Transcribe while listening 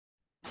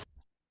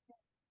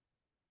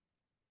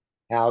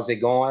How's it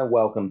going?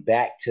 Welcome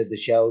back to the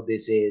show.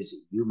 This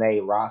is You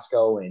Made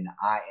Roscoe, and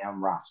I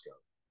am Roscoe.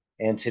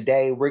 And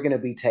today we're going to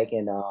be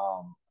taking a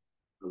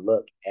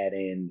look at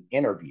an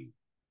interview.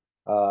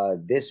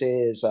 This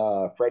is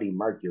Freddie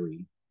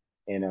Mercury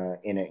in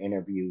an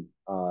interview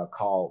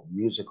called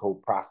 "Musical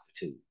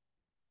Prostitute,"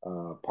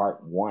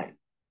 Part One.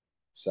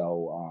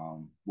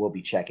 So we'll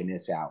be checking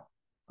this out.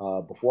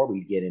 Before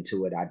we get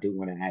into it, I do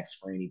want to ask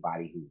for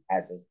anybody who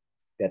hasn't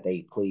that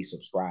they please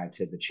subscribe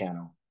to the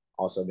channel.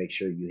 Also, make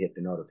sure you hit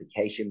the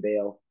notification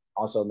bell.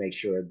 Also, make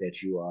sure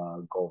that you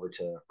go over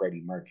to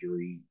Freddie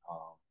Mercury,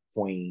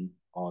 Queen,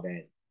 all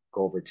that.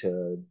 Go over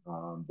to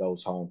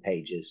those home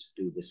pages.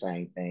 Do the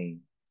same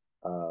thing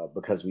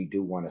because we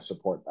do want to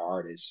support the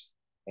artists.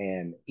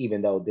 And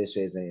even though this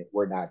isn't,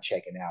 we're not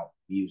checking out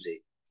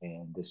music,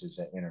 and this is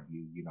an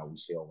interview. We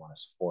still want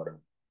to support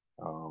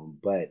them.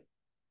 But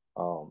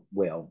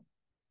well,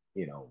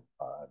 you know,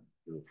 uh,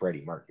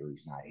 Freddie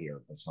Mercury's not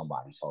here, but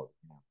somebody's holding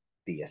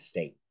the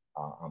estate.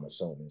 I'm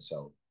assuming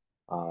so.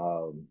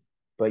 Um,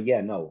 but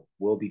yeah, no,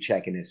 we'll be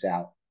checking this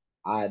out.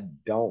 I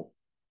don't,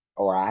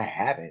 or I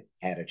haven't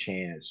had a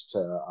chance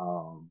to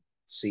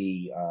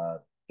see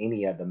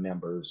any of the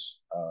members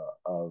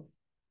of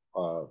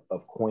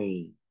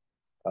Queen,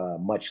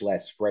 much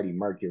less Freddie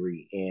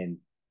Mercury, in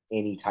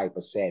any type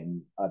of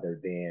setting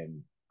other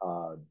than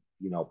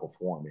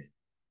performing.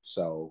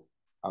 So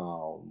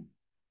um,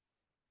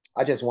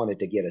 I just wanted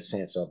to get a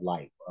sense of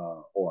like,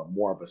 or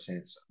more of a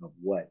sense of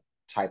what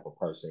type of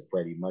person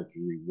Freddie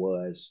Mercury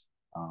was.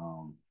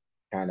 Um,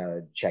 kind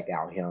of check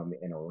out him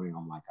in a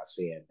realm, like I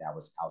said, that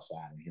was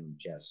outside of him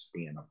just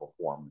being a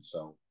performer.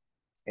 So,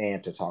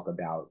 and to talk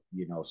about,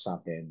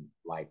 something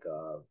like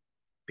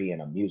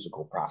being a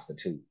musical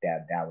prostitute,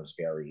 that was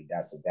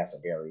that's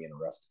a very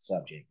interesting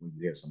subject when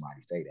you hear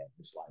somebody say that.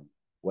 It's like,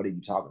 what are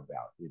you talking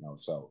about?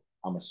 So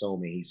I'm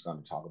assuming he's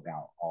going to talk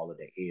about all of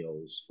the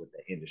ills with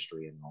the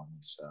industry and all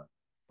that stuff.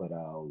 But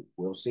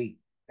we'll see.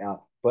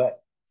 Now,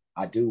 but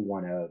I do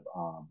want to,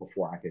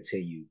 before I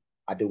continue,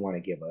 I do want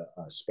to give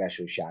a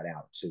special shout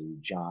out to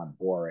John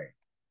Borek,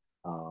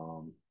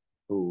 um,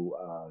 who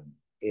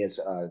is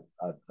a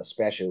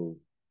special,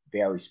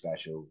 very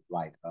special,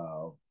 like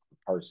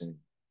person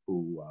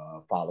who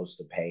follows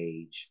the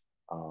page.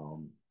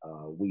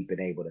 We've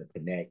been able to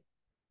connect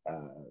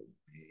uh,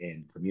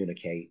 and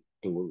communicate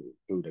through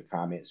the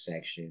comment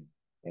section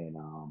and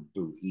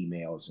through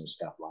emails and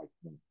stuff like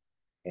that.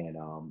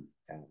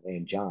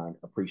 And John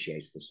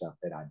appreciates the stuff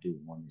that I do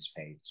on this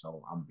page,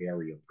 so I'm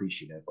very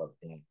appreciative of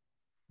that.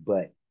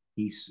 But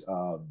he's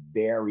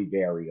very,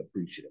 very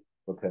appreciative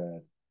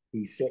because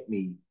he sent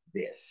me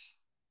this.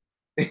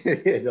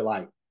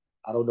 Like,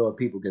 I don't know if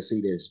people can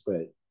see this,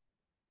 but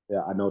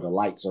I know the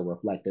lights are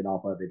reflected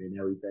off of it and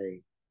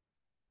everything.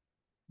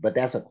 But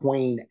that's a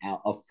framed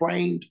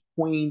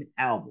Queen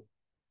album.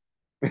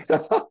 Like,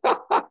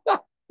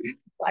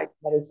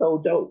 that is so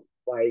dope.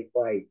 Like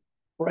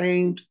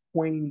framed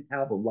Queen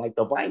album. Like,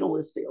 the vinyl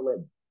is still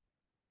in.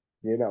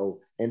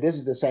 And this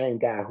is the same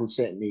guy who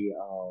sent me.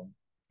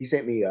 He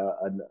sent me a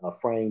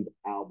framed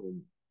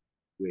album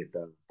with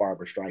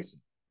Barbara Streisand.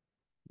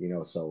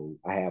 So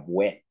I have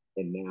Wet,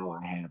 and now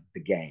I have The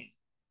Game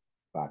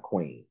by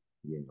Queen.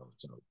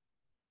 So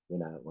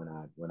when I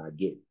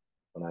get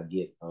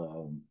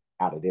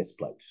out of this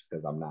place,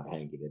 because I'm not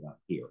hanging it up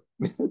here.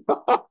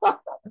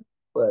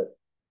 But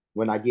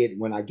when I get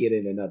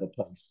in another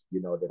place,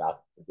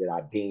 that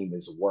I deem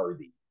is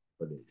worthy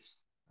for this,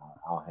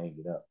 I'll hang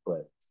it up.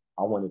 But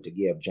I wanted to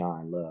give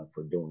John love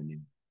for doing it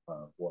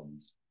for me.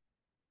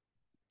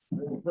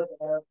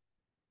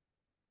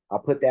 I'll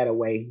put that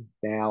away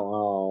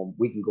now.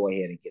 We can go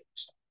ahead and get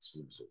started.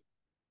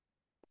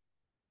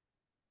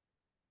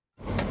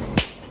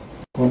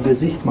 Vom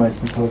Gesicht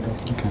meistens heute.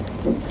 Okay.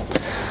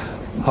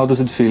 How does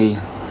it feel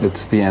at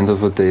the end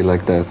of a day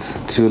like that?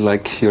 Do you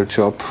like your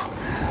job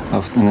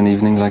in an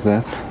evening like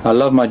that? I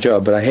love my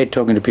job, but I hate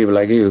talking to people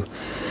like you.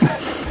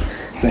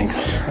 Thanks.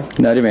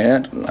 No, I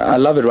mean, I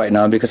love it right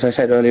now because I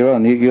said earlier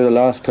on, you're the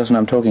last person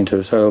I'm talking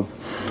to, so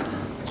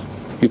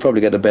you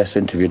probably get the best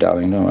interview,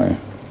 darling, don't worry.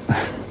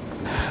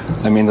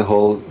 I mean, the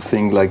whole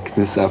thing, like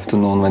this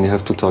afternoon when you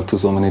have to talk to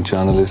so many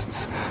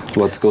journalists,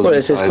 what goes Well,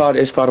 inside?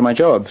 it's part of my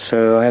job,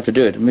 so I have to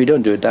do it. We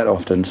don't do it that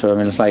often, so I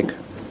mean, it's like,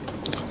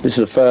 this is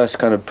the first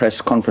kind of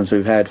press conference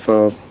we've had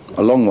for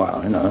a long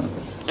while,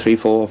 3,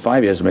 4,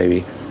 5 years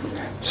maybe.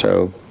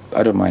 So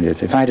I don't mind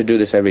it. If I had to do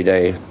this every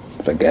day,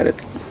 forget it.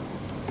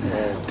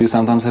 Do you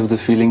sometimes have the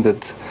feeling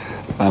that,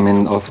 I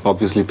mean,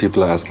 obviously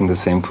people are asking the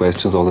same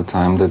questions all the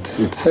time, that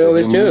They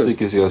always your do.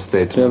 music is your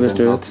statement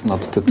and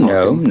not the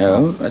talking?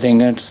 No, I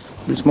think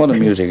it's more than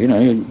music,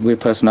 we're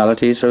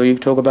personalities, so you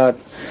talk about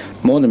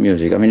more than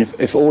music. I mean,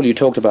 if all you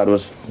talked about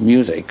was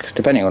music,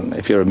 depending on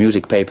if you're a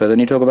music paper, then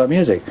you talk about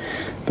music.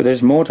 But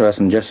there's more to us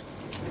than just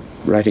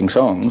writing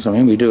songs. I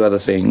mean, we do other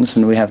things,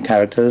 and we have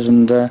characters,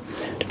 and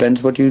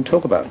depends what you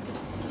talk about.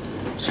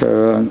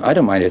 So I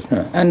don't mind it.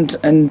 No.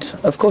 And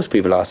of course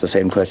people ask the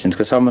same questions,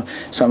 because some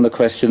of the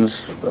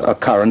questions are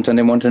current and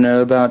they want to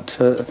know about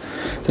the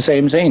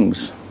same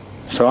things.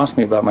 So ask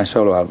me about my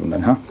solo album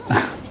then, huh?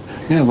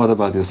 Yeah, what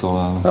about your solo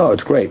album? Oh,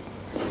 it's great.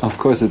 Of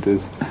course it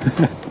is.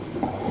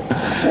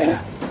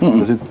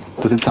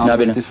 Does it sound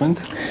very different?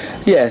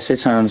 Yes, it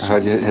sounds.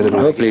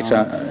 Hopefully,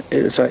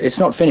 it's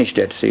not finished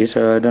yet. See,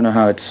 so I don't know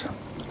how it's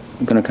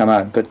going to come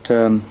out. But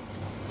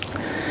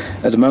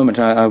at the moment,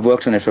 I've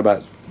worked on it for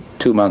about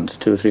 2 months,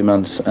 2 or 3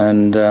 months,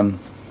 and I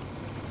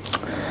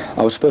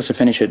was supposed to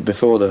finish it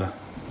before the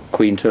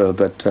Queen tour,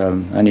 but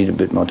I need a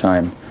bit more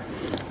time.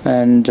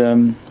 And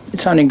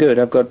it's sounding good.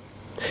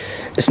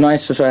 It's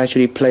nice to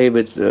actually play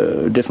with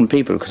different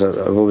people, because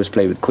I've always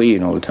played with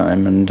Queen all the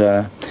time, and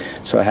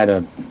so I had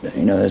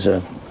there's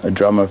a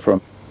drummer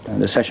from,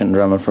 the session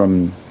drummer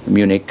from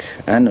Munich,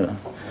 and a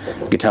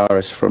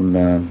guitarist from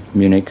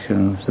Munich,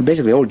 so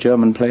basically all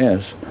German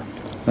players,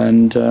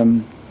 and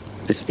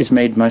it's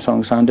made my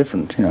song sound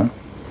different,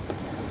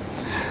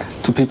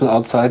 To people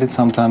outside, it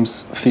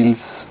sometimes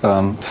feels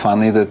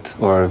funny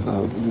or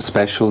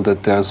special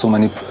that there are so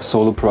many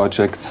solo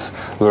projects,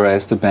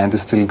 whereas the band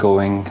is still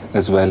going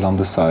as well on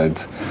the side.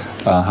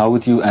 How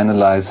would you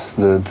analyze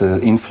the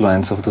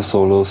influence of the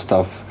solo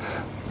stuff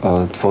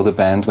for the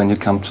band when you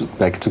come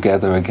back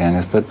together again?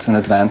 Is that an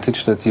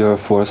advantage, that you're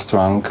 4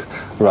 strong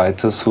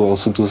writers who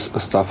also do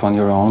stuff on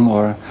your own,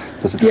 or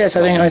does it? Yes,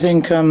 I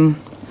think.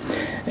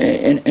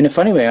 In a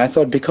funny way, I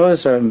thought,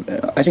 because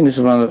I think this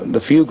is one of the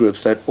few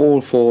groups that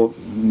all 4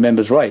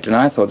 members write, and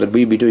I thought that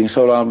we'd be doing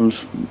solo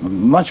albums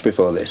much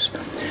before this.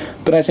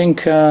 But I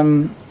think,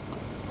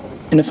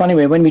 in a funny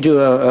way, when we do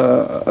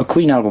a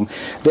Queen album,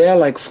 they are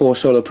like 4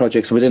 solo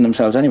projects within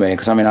themselves anyway,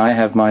 because I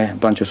have my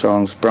bunch of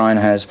songs, Brian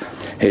has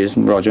his,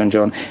 and Roger and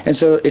John, and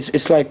so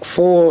it's like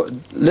 4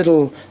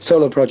 little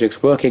solo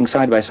projects working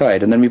side by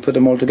side, and then we put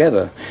them all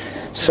together.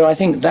 So I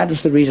think that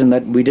was the reason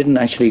that we didn't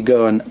actually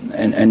go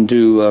and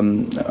do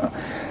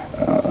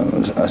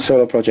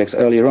solo projects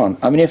earlier on.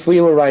 I mean, if we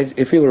were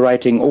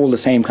writing all the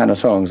same kind of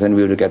songs, then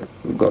we would have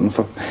gotten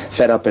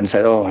fed up and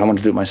said, "Oh, I want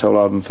to do my solo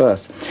album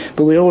first."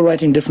 But we're all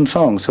writing different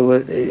songs, so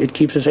it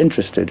keeps us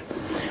interested.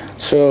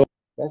 So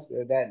that's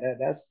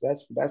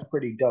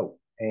pretty dope.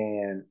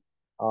 And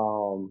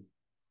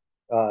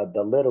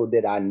the little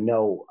did I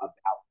know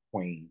about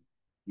Queen,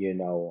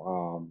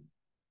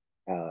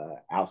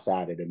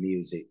 outside of the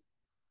music.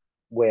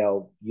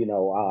 Well,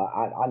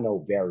 I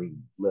know very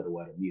little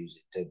of the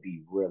music, to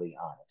be really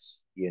honest.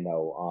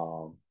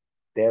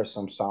 There's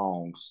some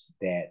songs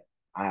that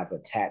I've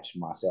attached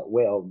myself.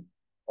 Well,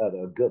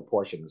 a good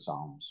portion of the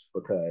songs,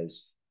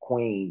 because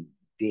Queen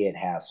did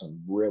have some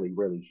really,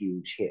 really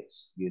huge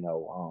hits.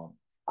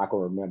 I can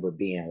remember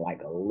being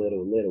like a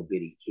little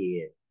bitty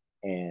kid,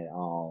 and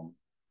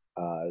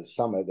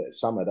some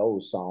of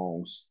those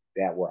songs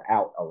that were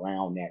out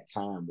around that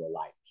time were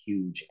like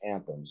huge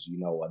anthems.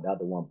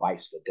 Another one,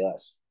 Bites the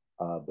Dust.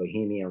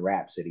 Bohemian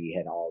Rhapsody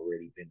had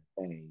already been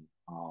a thing.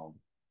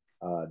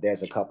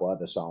 There's a couple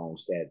other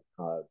songs that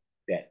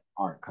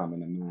aren't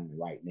coming to mind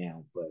right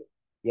now, but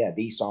yeah,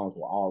 these songs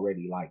were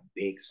already like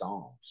big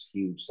songs,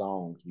 huge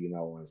songs,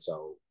 and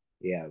so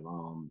yeah.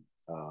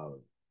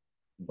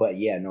 But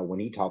yeah, no, when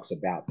he talks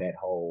about that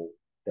whole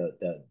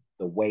the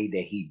way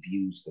that he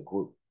views the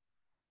group,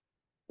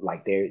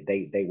 like they're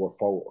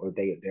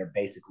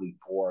basically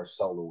 4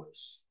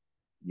 soloists,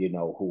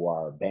 who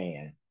are a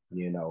band,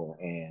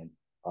 and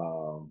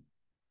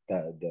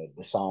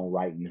the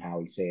songwriting, how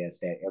he says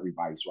that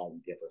everybody's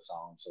writing different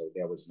songs, so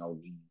there was no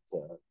need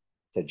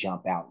to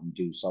jump out and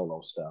do solo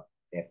stuff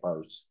at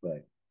first.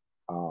 But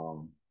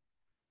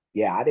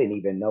yeah, I didn't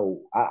even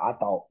know. I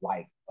thought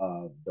like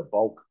the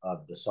bulk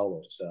of the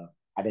solo stuff,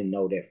 I didn't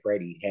know that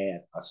Freddie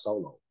had a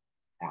solo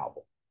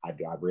album. I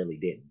really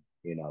didn't,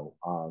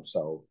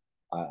 so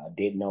I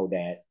did know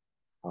that.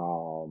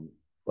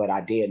 But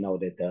I did know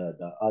that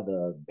the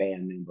other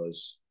band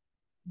members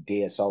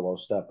did solo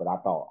stuff, but I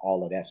thought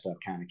all of that stuff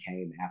kind of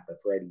came after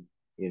Freddie,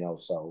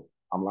 so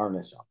I'm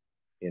learning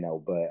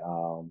something, but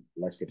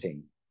let's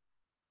continue.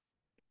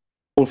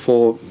 All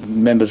 4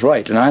 members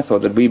write, and I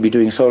thought that we'd be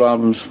doing solo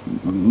albums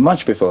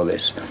much before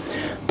this.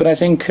 But I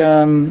think,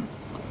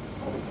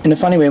 in a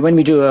funny way, when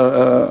we do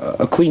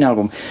a Queen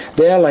album,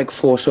 they are like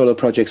 4 solo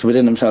projects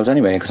within themselves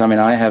anyway, because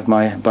I have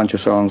my bunch of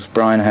songs,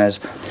 Brian has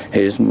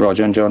his, and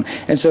Roger and John,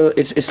 and so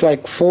it's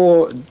like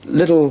 4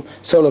 little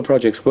solo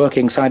projects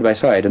working side by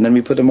side, and then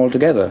we put them all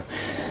together.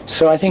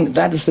 So I think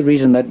that was the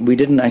reason that we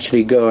didn't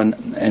actually go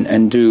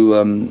and do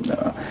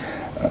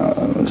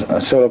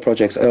solo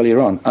projects earlier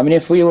on. I mean,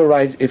 if we were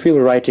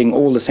writing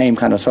all the same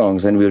kind of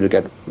songs, then we would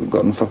have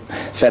gotten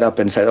fed up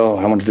and said, "Oh,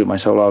 I want to do my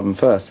solo album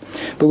first."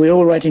 But we're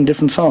all writing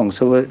different songs,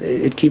 so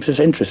it keeps us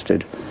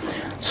interested.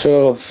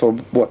 So for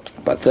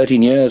about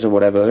 13 years or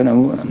whatever,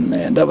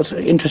 that was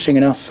interesting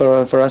enough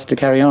for us to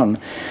carry on.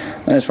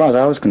 And as far as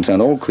I was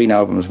concerned, all Queen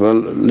albums were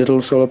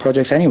little solo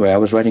projects anyway. I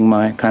was writing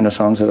my kind of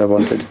songs that I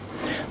wanted.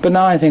 But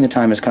now I think the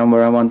time has come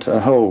where I want a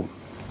whole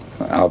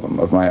album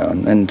of my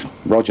own, and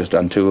Roger's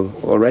done 2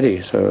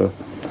 already, so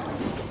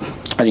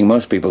I think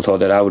most people thought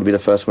that I would be the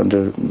first one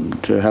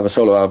to have a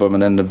solo album,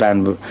 and then the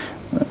band,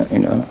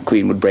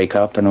 Queen would break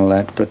up and all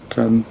that, but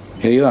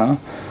here you are,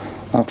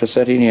 after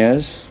 13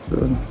 years,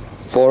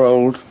 four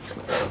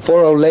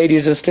old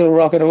ladies are still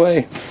rocking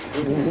away.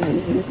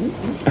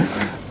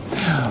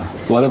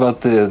 What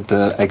about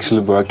the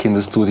actual work in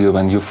the studio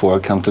when you four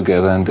come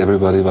together and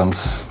everybody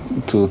wants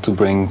to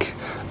bring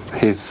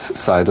his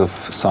side of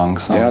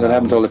songs? Yeah, that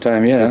happens all the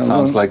time, yeah. It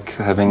sounds like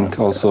having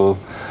also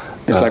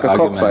it's like a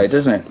cockfight,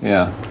 isn't it?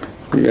 Yeah.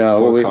 Yeah,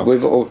 well,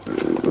 we've all,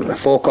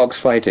 four cocks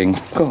fighting.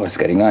 God, it's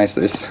getting nice,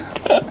 this.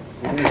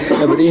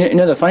 No, but you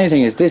know, the funny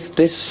thing is,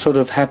 this sort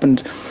of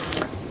happened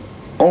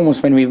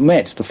almost when we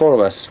met, the four of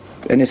us.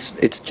 And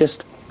it's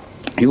just,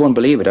 you won't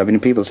believe it. I mean,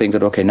 people think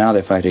that, okay, now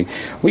they're fighting.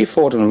 We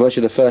fought on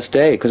virtually the first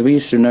day, because we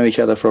used to know each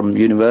other from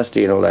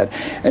university and all that.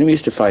 And we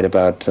used to fight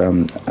about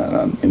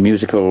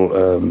musical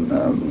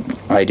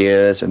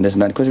ideas and this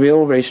and that, because we're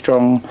all very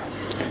strong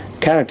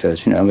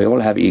characters, you know, and we all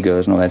have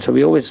egos and all that. So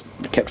we always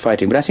kept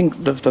fighting. But I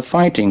think the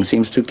fighting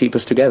seems to keep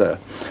us together,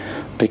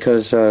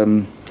 because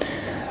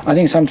I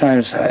think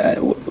sometimes,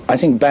 I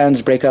think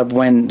bands break up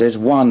when there's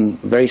one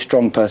very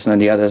strong person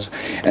and the others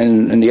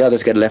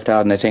get left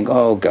out, and they think,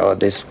 oh God,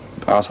 this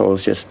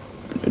asshole's just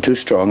too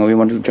strong and we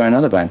want to join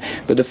another band.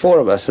 But the four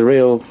of us are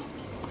real,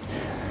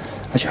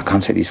 actually I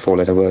can't say these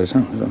four-letter words,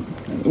 huh?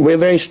 We're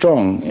very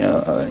strong, you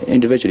know,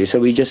 individually, so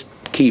we just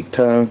keep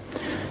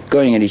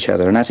going at each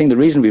other. And I think the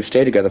reason we've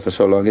stayed together for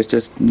so long is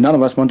just none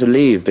of us want to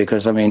leave,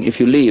 because I mean, if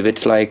you leave,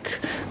 it's like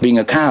being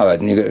a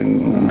coward and you're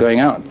going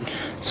out.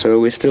 So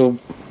we still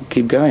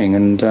keep going,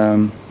 and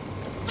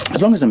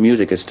as long as the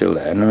music is still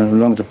there, and as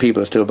long as the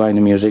people are still buying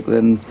the music,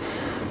 then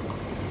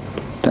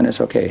it's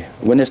okay.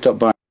 When they stop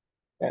buying,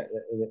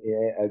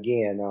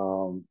 again,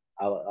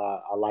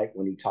 I like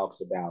when he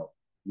talks about,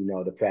 you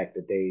know, the fact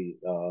that they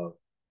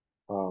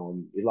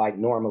like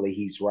normally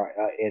he's right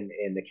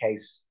in the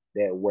case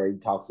that where he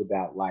talks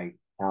about like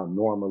how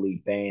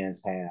normally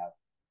bands have,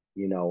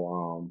 you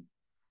know,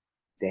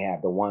 they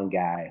have the one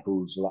guy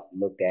who's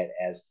looked at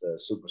as the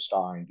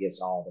superstar and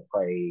gets all the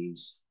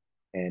praise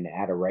and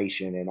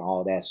adoration and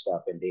all that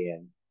stuff, and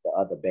then the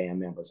other band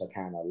members are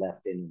kind of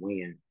left in the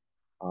wind.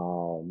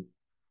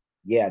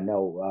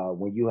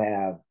 When you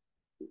have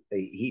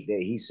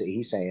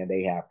he's saying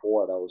they have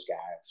four of those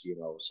guys, you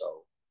know,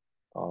 so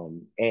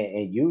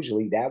and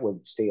usually that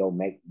would still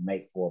make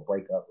for a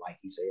breakup, like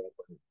he said,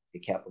 but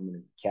it kept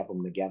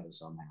them together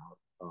somehow.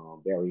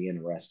 Very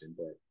interesting,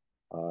 but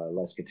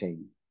let's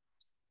continue.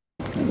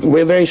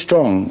 We're very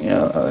strong, you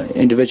know,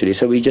 individually,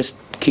 so we just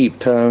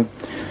keep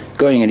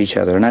going at each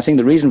other. And I think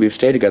the reason we've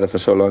stayed together for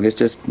so long is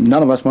just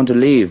none of us want to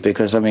leave,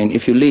 because I mean,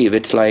 if you leave,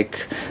 it's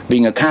like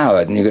being a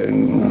coward and you're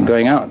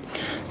going out.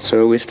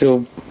 So we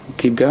still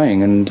keep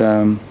going, and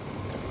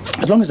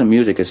as long as the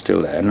music is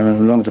still there, and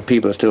as long as the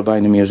people are still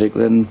buying the music,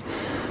 then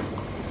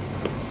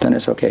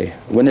it's okay.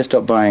 When they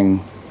stop buying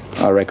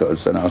our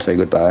records, then I'll say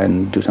goodbye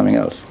and do something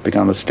else,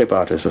 become a strip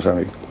artist or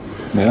something.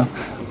 Yeah.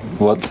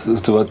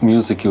 What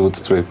music you would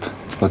strip?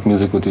 What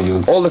music would you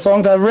use? All the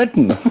songs I've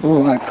written.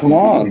 Oh, come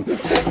on.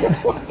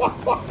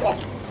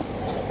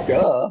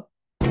 Duh.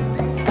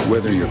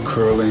 Whether you're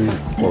curling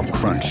or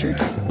crunching,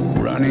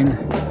 running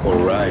or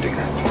riding,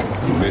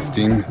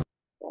 lifting.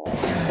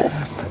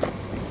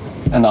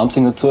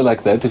 Announcing a tour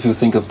like that, if you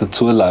think of the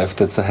tour life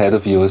that's ahead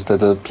of you, is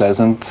that a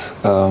pleasant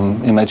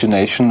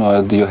imagination,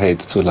 or do you hate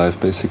tour life,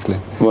 basically?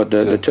 What,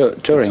 the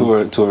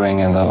touring?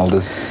 Touring and all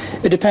this.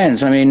 It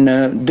depends. I mean,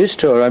 this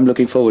tour I'm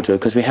looking forward to,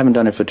 because we haven't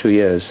done it for 2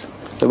 years.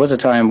 There was a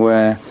time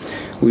where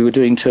we were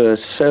doing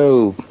tours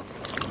so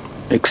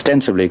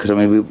extensively, because I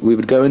mean, we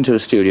would go into a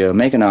studio,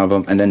 make an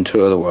album, and then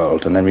tour the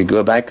world, and then we'd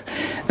go back,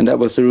 and that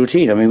was the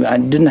routine. I mean, I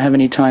didn't have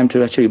any time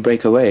to actually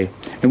break away,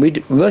 and we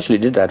virtually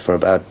did that for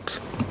about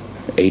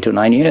 8 or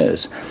 9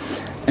 years.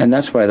 And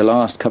that's why the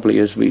last couple of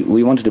years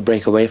we wanted to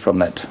break away from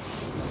that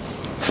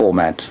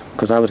format,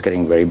 because I was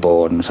getting very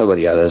bored, and so were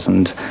the others,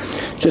 and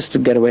just to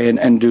get away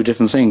and do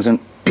different things and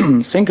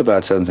think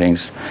about certain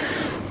things.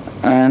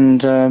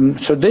 And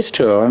so this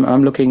tour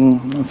I'm looking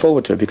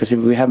forward to, because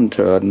we haven't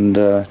toured, and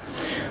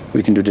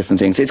we can do different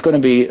things. It's going to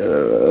be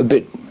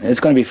it's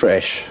going to be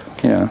fresh,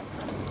 you know.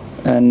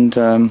 And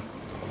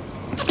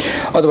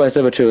otherwise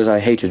there were tours I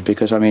hated,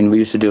 because I mean, we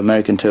used to do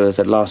American tours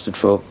that lasted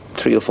for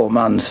 3 or 4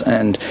 months,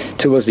 and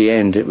towards the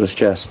end it was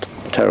just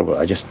terrible.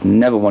 I just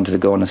never wanted to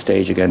go on a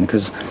stage again,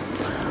 because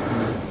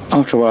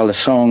after a while the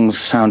songs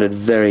sounded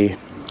very,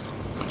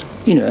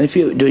 you know, if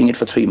you're doing it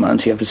for 3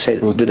 months, you have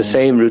to do the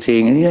same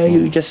routine, and you know,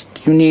 you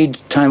need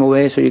time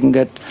away so you can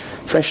get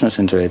freshness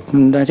into it.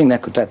 And I think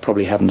that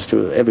probably happens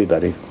to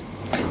everybody.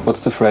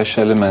 What's the fresh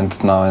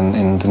element now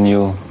in the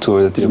new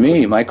tour that it's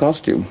me, my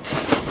costume.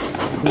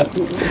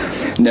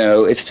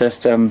 No, it's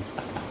just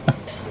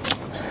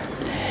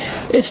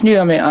it's new.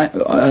 I mean,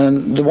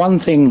 the one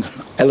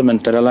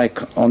element that I like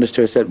on this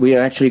tour is that we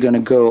are actually going to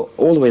go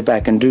all the way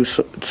back and do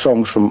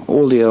songs from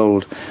all the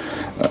old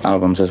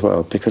albums as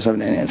well, because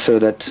so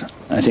that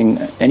I think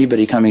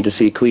anybody coming to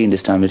see Queen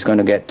this time is going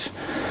to get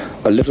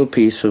a little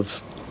piece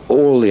of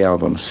all the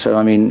albums. So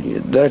I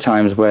mean, there are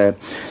times where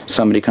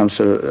somebody comes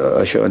to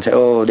a show and say,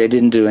 oh, they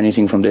didn't do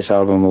anything from this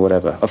album or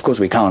whatever. Of course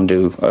we can't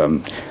do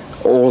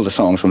all the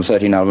songs from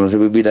 13 albums,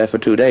 we'd be there for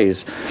 2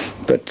 days.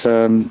 But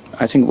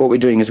I think what we're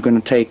doing is we're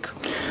going to take,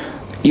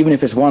 even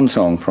if it's one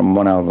song from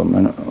one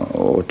album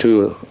or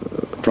two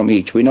from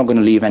each, we're not going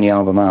to leave any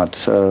album out.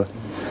 So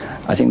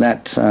I think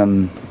that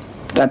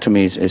that to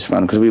me is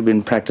fun, because we've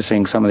been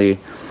practicing some of the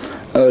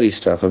early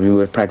stuff. I mean, we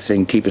were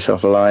practicing Keep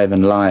Yourself Alive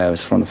and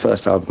Liars from the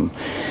first album.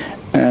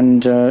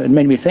 And it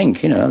made me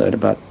think, that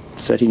about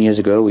 13 years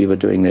ago we were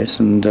doing this,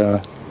 and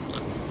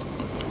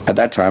at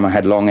that time I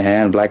had long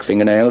hair and black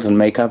fingernails and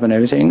makeup and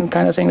everything,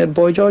 kind of thing that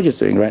Boy George is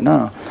doing right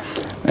now.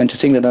 And to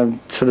think that I'd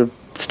sort of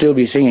still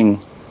be singing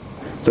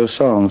those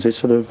songs, it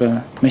sort of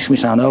makes me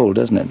sound old,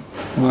 doesn't it?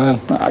 Well,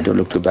 I don't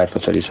look too bad for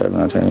 37,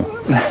 I'll tell you.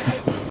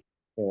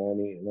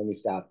 Let me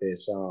stop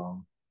this.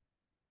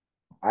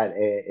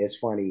 It's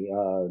funny.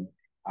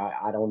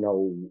 I don't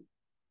know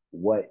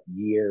what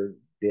year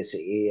this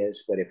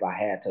is, but if I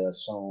had to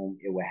assume,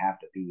 it would have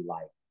to be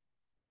like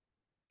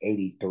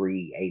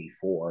 83,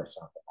 84 or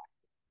something.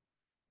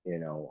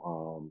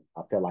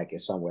 I feel like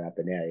it's somewhere up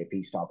in there if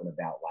he's talking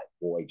about like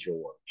Boy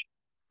George,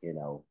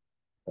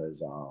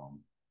 because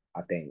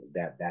I think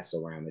that's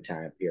around the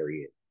time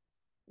period,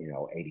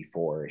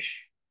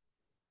 84-ish,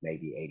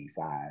 maybe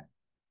 85,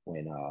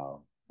 when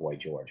Boy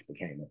George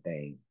became a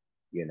thing,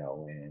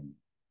 and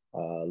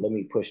let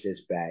me push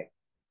this back.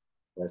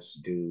 Let's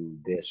do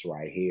this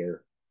right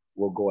here.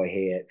 We'll go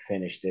ahead,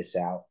 finish this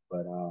out,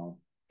 but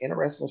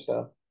interesting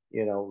stuff.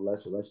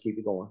 Let's keep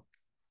it going.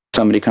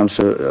 Somebody comes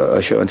to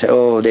a show and say,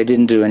 oh, they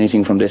didn't do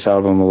anything from this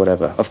album or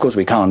whatever. Of course,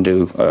 we can't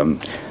do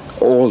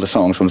all the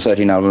songs from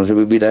 13 albums.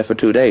 We'd be there for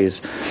 2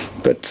 days.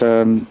 But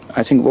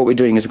I think what we're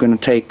doing is we're going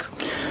to take,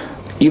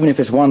 even if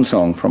it's one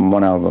song from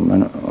one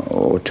album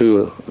or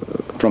two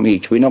from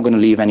each, we're not going to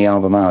leave any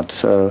album out.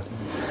 So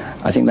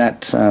I think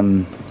that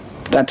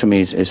that to me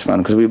is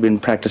fun, because we've been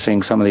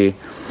practicing some of the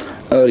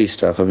early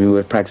stuff. I mean, we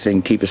were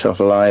practicing Keep Yourself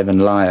Alive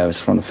and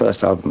Liars from the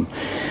first album.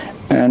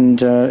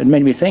 And it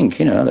made me think,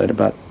 that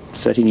about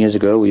 13 years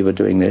ago we were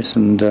doing this,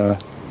 and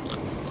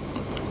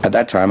at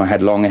that time I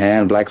had long hair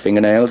and black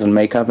fingernails and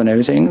makeup and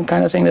everything,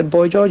 kind of thing that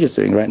Boy George is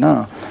doing right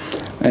now.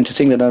 And to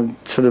think that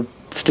I'd sort of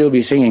still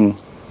be singing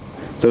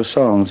those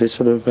songs, it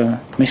sort of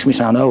makes me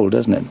sound old,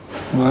 doesn't it?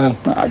 well.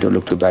 I don't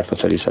look too bad for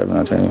 37,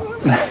 I'll tell you.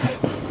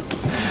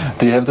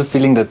 Do you have the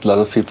feeling that a lot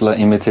of people are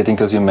imitating,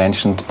 because you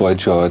mentioned Boy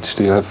George?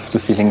 Do you have the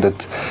feeling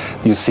that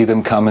you see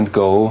them come and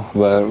go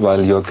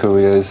while your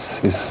career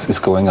is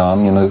going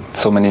on?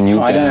 So many new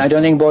bands. I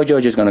don't think Boy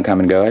George is going to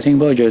come and go. I think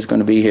Boy George is going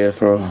to be here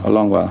for a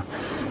long while.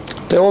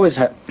 They always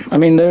have. I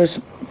mean, there's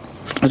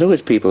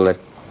always people that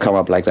come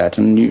up like that,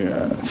 and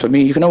for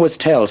me, you can always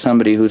tell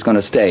somebody who's going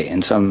to stay,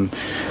 and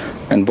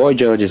Boy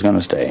George is going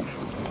to stay.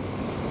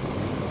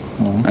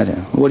 I don't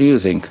know. What do you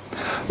think?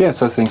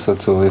 Yes, I think so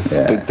too.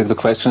 The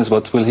question is,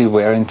 what will he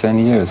wear in 10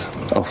 years?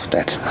 Oh,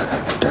 that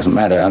doesn't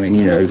matter. I mean,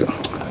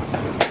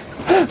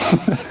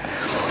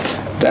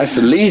 that's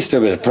the least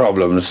of his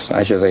problems,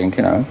 I should think,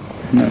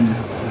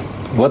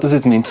 What does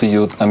it mean to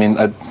you? I mean,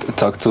 I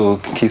talked to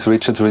Keith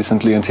Richards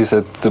recently, and he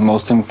said the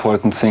most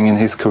important thing in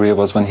his career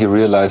was when he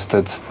realized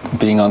that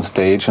being on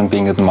stage and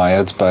being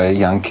admired by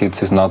young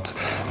kids is not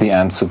the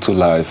answer to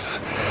life.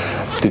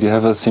 Did you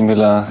have a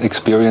similar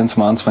experience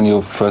once, when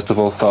you first of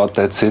all thought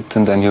that's it,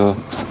 and then you,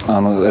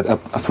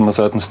 from a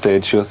certain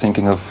stage, you're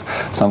thinking of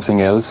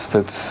something else?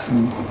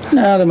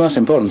 No, the most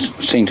important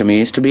thing to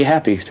me is to be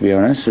happy, to be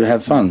honest, to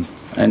have fun.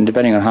 And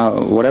depending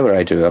on whatever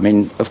I do, I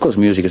mean, of course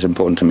music is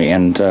important to me,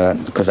 and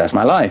because that's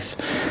my life.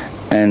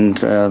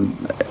 And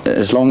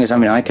as long as,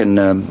 I can,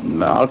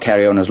 I'll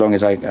carry on as long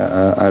as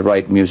I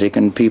write music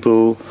and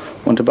people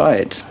want to buy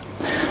it.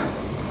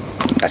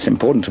 That's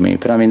important to me,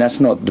 but I mean, that's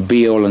not the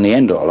be-all and the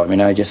end-all. I mean,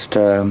 I just,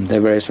 they're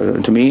very,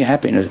 to me,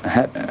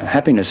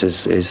 happiness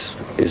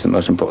is the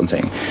most important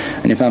thing.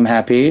 And if I'm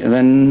happy,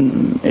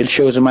 then it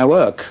shows in my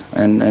work.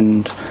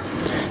 And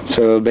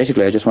so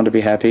basically, I just want to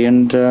be happy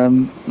and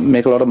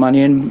make a lot of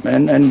money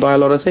and buy a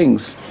lot of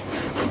things,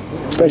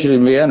 especially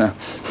in Vienna.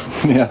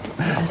 Yeah,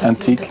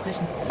 antique.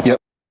 Yep.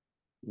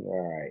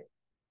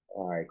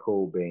 All right,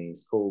 cool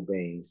beans.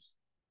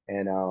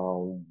 And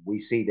we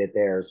see that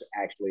there's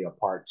actually a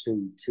part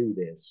 2 to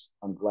this.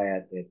 I'm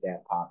glad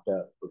that popped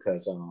up,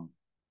 because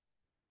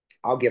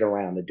I'll get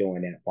around to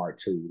doing that part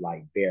 2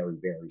 like very,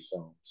 very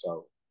soon.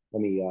 So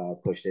let me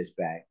push this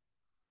back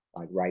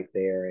like right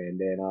there. And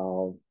then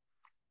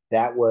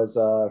that was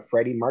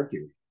Freddie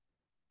Mercury,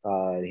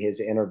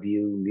 his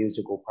interview,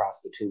 Musical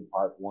Prostitute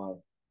Part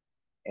 1.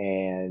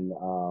 And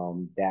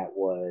that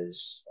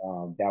was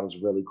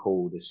really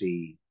cool to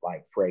see,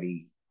 like,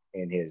 Freddie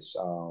in his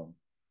own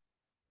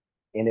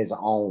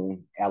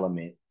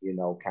element,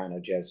 kind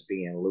of just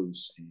being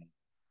loose and,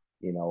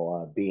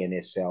 being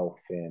himself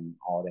and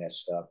all that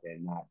stuff,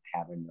 and not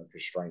having the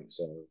constraints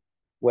of,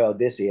 well,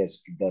 this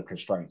is the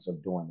constraints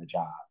of doing the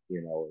job,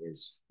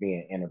 is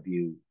being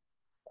interviewed.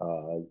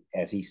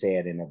 As he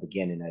said in the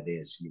beginning of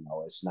this,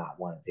 it's not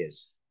one of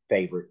his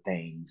favorite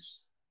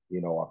things,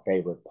 or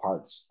favorite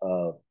parts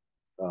of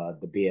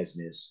the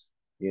business,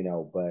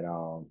 but,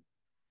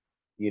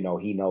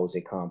 he knows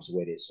it comes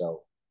with it.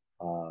 So,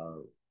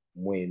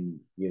 when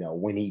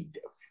he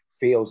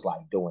feels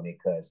like doing it,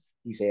 because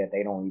he said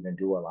they don't even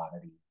do a lot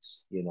of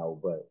these,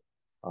 but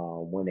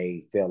when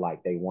they feel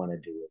like they want to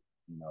do it,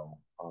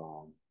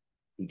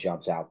 he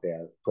jumps out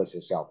there, puts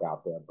himself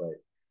out there.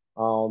 But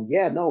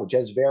yeah, no,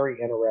 just very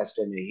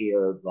interesting to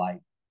hear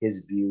like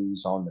his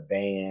views on the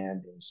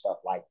band and stuff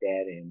like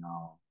that, and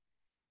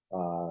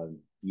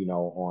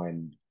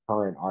on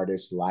current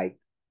artists like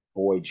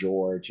Boy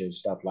George and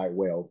stuff like,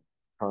 well,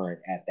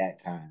 current at that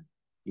time,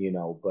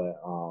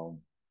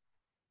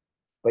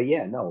 but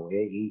yeah, no,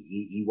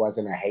 he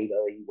wasn't a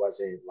hater. He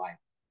wasn't like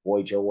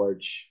Boy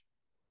George,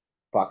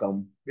 fuck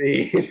him,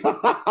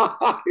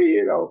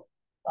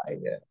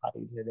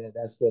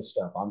 that's good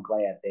stuff. I'm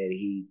glad that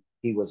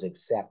he was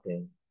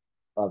accepting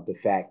of the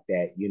fact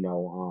that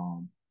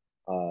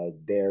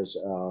there's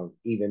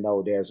even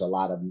though there's a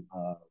lot of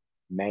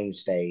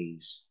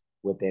mainstays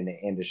within the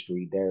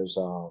industry, there's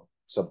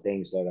some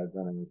things that are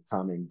going to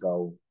come and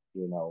go,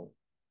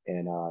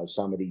 and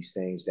some of these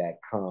things that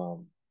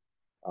come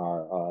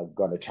are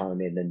going to turn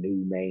into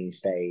new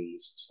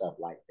mainstays, stuff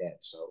like that.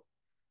 So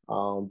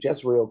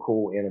just real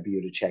cool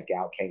interview to check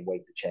out. Can't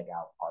wait to check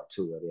out part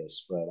two of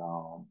this. But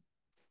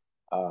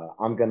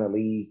I'm gonna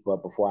leave,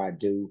 but before I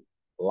do,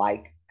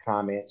 like,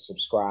 comment,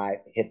 subscribe,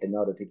 hit the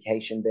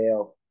notification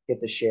bell, hit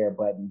the share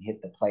button,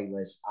 hit the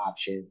playlist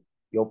option.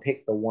 You'll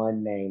pick the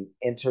one named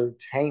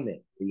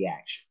Entertainment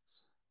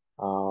Reactions.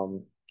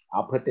 Um,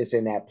 I'll put this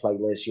in that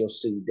playlist. You'll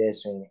see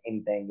this and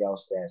anything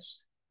else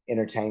that's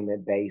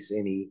entertainment based,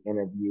 any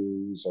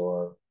interviews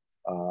or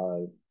uh,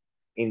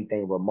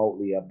 anything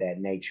remotely of that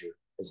nature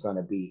is going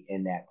to be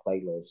in that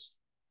playlist.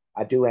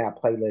 I do have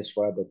playlists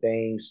for other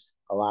things.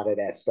 A lot of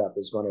that stuff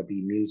is going to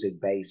be music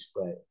based,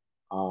 but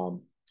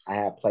I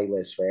have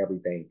playlists for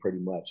everything pretty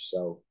much.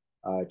 So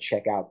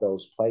check out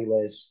those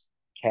playlists.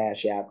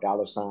 Cash App,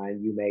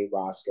 $ You Made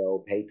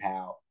Roscoe,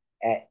 PayPal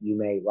at You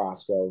Made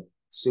Roscoe.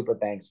 Super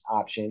thanks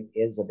option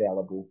is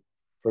available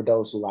for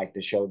those who like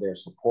to show their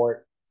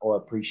support or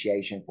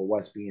appreciation for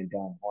what's being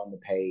done on the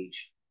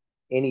page.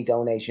 Any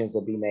donations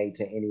will be made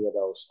to any of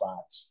those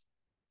spots.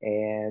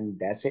 And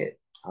that's it.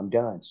 I'm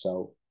done.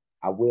 So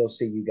I will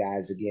see you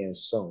guys again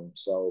soon.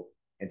 So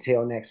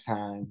until next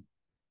time,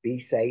 be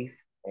safe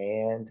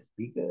and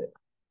be good.